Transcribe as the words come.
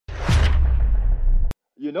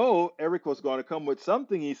you know, Eric was going to come with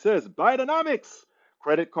something. He says, Bidenomics.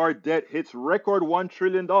 Credit card debt hits record $1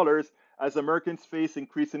 trillion dollars as Americans face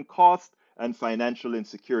increasing cost and financial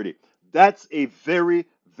insecurity. That's a very,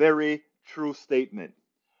 very true statement.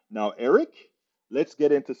 Now, Eric, let's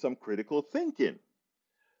get into some critical thinking.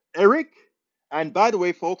 Eric, and by the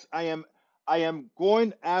way, folks, I am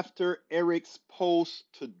going after Eric's post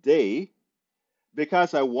today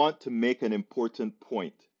because I want to make an important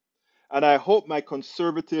point. And I hope my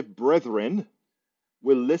conservative brethren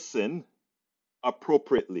will listen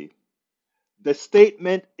appropriately. The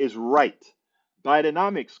statement is right.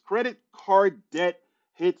 Bidenomics credit card debt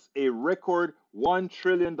hits a record $1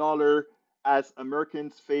 trillion dollars as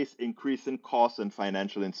Americans face increasing costs and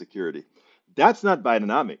financial insecurity. That's not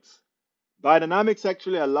Bidenomics. Bidenomics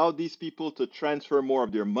actually allowed these people to transfer more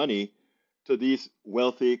of their money to these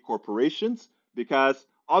wealthy corporations because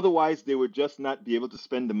otherwise they would just not be able to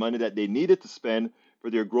spend the money that they needed to spend for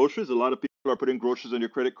their groceries. A lot of people are putting groceries on their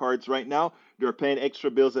credit cards right now. They're paying extra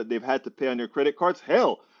bills that they've had to pay on their credit cards.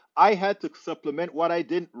 Hell, I had to supplement what I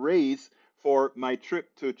didn't raise for my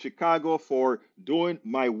trip to Chicago for doing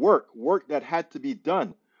my work that had to be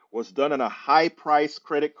done was done on a high price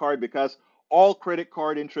credit card because all credit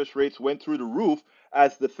card interest rates went through the roof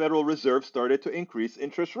as the Federal Reserve started to increase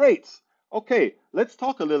interest rates. Okay, let's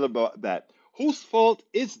talk a little about that. Whose fault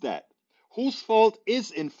is that? Whose fault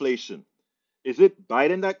is inflation? Is it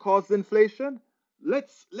Biden that caused inflation?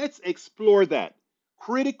 Let's explore that.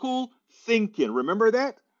 Critical thinking. Remember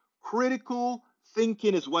that? Critical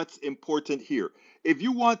thinking is what's important here. If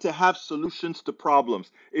you want to have solutions to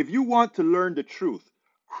problems, if you want to learn the truth,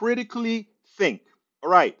 critically think. All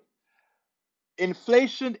right.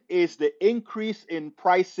 Inflation is the increase in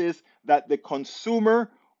prices that the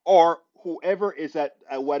consumer or whoever is at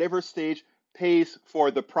whatever stage pays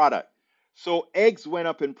for the product. So eggs went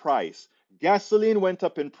up in price, gasoline went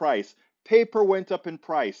up in price, paper went up in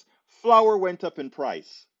price, flour went up in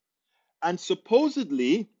price. And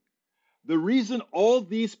supposedly, the reason all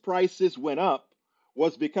these prices went up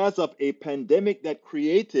was because of a pandemic that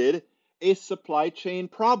created a supply chain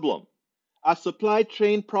problem. A supply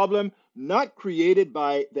chain problem not created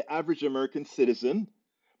by the average American citizen,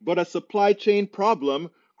 but a supply chain problem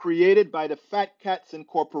created by the fat cats and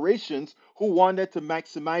corporations who wanted to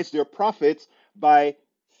maximize their profits by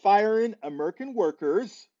firing American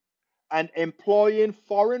workers and employing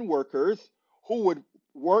foreign workers who would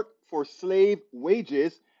work for slave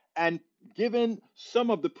wages and giving some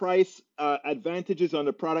of the price advantages on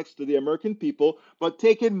the products to the American people, but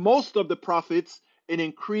taking most of the profits in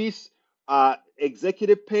increased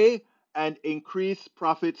executive pay and increased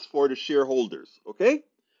profits for the shareholders. Okay,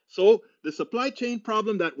 so the supply chain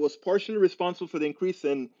problem that was partially responsible for the increase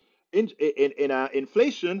in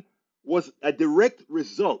inflation was a direct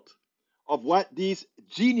result of what these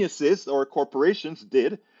geniuses or corporations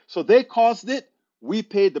did. So they caused it. We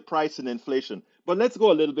paid the price in inflation. But let's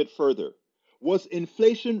go a little bit further. Was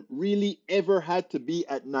inflation really ever had to be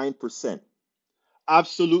at 9%?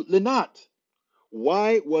 Absolutely not.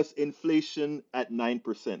 Why was inflation at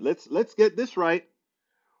 9%? Let's get this right.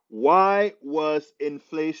 Why was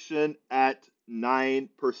inflation at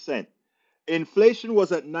 9%? Inflation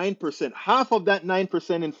was at 9%. Half of that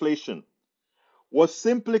 9% inflation was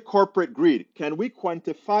simply corporate greed. Can we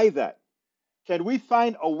quantify that? Can we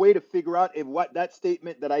find a way to figure out if what that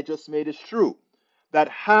statement that I just made is true? That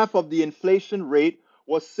half of the inflation rate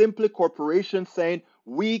was simply corporations saying,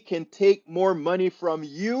 we can take more money from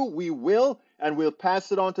you, we will, and we'll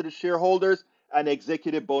pass it on to the shareholders and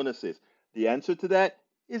executive bonuses. The answer to that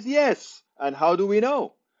is yes. And how do we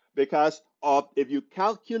know? Because of if you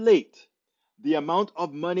calculate the amount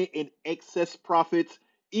of money in excess profits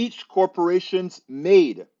each corporation's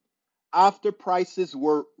made after prices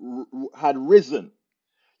had risen,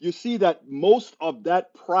 you see that most of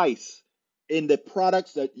that price in the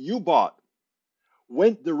products that you bought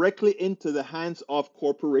went directly into the hands of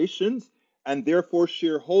corporations and therefore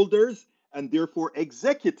shareholders and therefore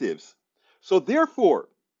executives. So therefore,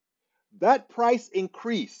 that price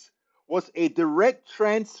increase was a direct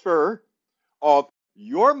transfer of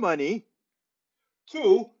your money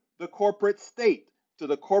to the corporate state, to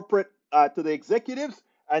the executives,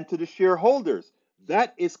 and to the shareholders.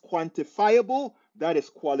 That is quantifiable. That is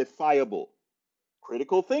qualifiable.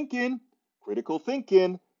 Critical thinking, critical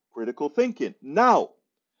thinking, critical thinking. Now,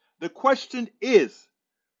 the question is,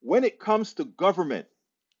 when it comes to government,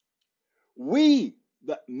 we,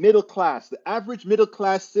 the middle class, the average middle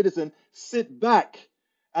class citizen, sit back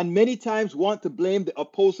and many times want to blame the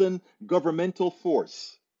opposing governmental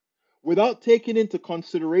force without taking into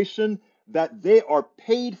consideration that they are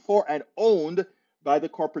paid for and owned by the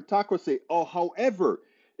corporatocracy. Or, however,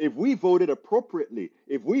 if we voted appropriately,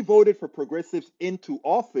 if we voted for progressives into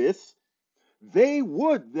office, they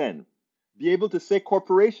would then be able to say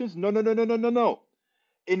corporations, no, no, no, no, no, no, no.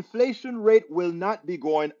 Inflation rate will not be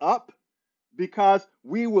going up because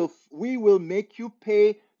we will make you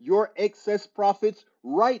pay your excess profits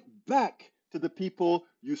right back to the people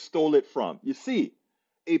you stole it from. You see,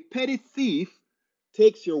 a petty thief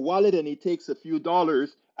takes your wallet and he takes a few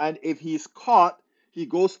dollars, and if he's caught, he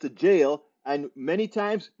goes to jail, and many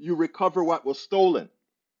times you recover what was stolen.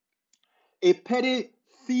 A petty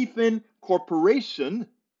thieving corporation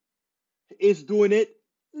is doing it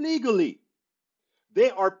legally. They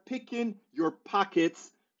are picking your pockets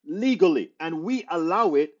legally, and we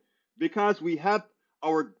allow it because we have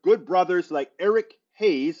our good brothers like Eric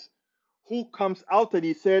Hayes, who comes out and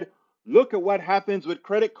he said, look at what happens with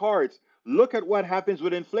credit cards. Look at what happens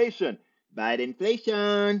with inflation. Bad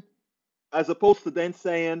inflation. As opposed to then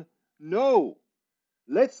saying, no,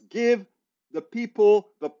 let's give the people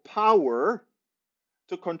the power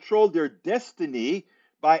to control their destiny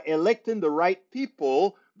by electing the right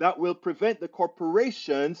people that will prevent the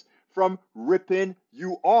corporations from ripping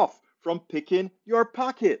you off, from picking your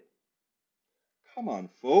pocket. Come on,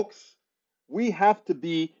 folks. We have to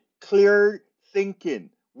be clear thinking.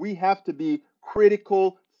 We have to be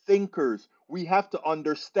critical thinkers. We have to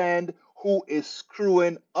understand who is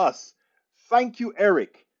screwing us. Thank you,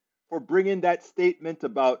 Eric, for bringing that statement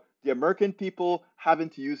about the American people having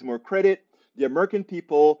to use more credit, the American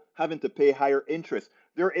people having to pay higher interest.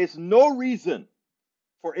 There is no reason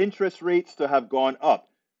for interest rates to have gone up.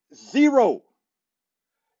 Zero.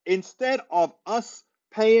 Instead of us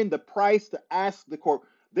paying the price to ask the court,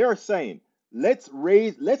 they're saying, let's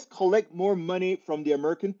collect more money from the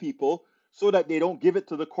American people so that they don't give it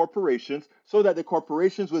to the corporations, so that the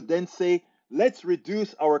corporations would then say, let's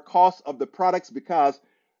reduce our cost of the products because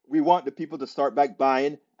we want the people to start back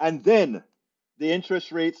buying, and then the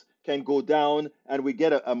interest rates can go down and we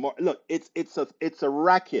get a more, look, it's a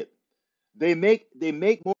racket. They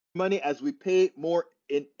make more money as we pay more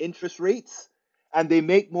in interest rates, and they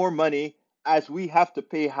make more money as we have to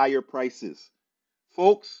pay higher prices.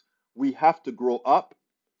 Folks, we have to grow up.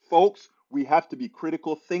 Folks, we have to be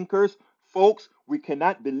critical thinkers. Folks, we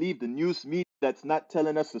cannot believe the news media that's not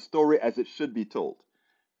telling us the story as it should be told.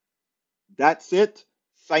 That's it.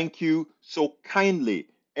 Thank you so kindly,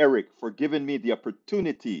 Eric, for giving me the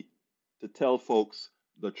opportunity to tell folks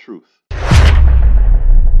the truth.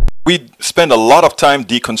 We spend a lot of time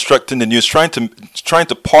deconstructing the news, trying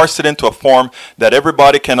to parse it into a form that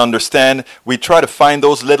everybody can understand. We try to find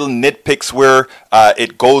those little nitpicks where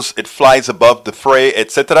it flies above the fray,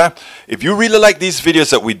 etc. If you really like these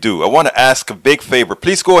videos that we do, I want to ask a big favor.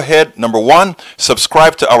 Please go ahead, number one,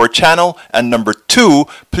 subscribe to our channel, and number two,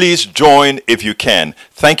 please join if you can.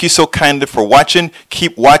 Thank you so kindly for watching.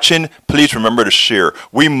 Keep watching. Please remember to share.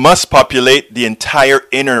 We must populate the entire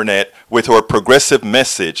internet with our progressive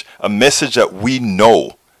message, a message that we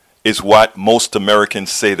know is what most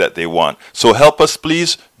Americans say that they want. So help us,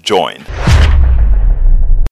 please join.